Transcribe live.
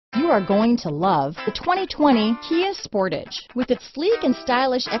are going to love the 2020 Kia Sportage. With its sleek and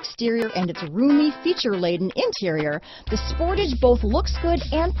stylish exterior and its roomy, feature-laden interior, the Sportage both looks good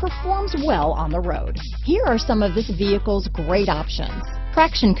and performs well on the road. Here are some of this vehicle's great options: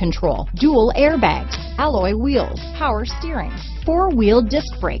 traction control, dual airbags, alloy wheels, power steering, four-wheel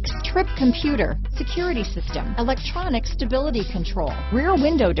disc brakes, trip computer, security system, electronic stability control, rear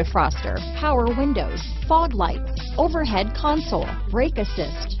window defroster, power windows, fog lights, overhead console, brake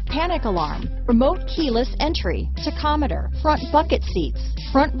assist, panic alarm, remote keyless entry, tachometer, front bucket seats,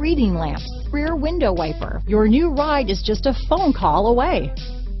 front reading lamps, rear window wiper. Your new ride is just a phone call away.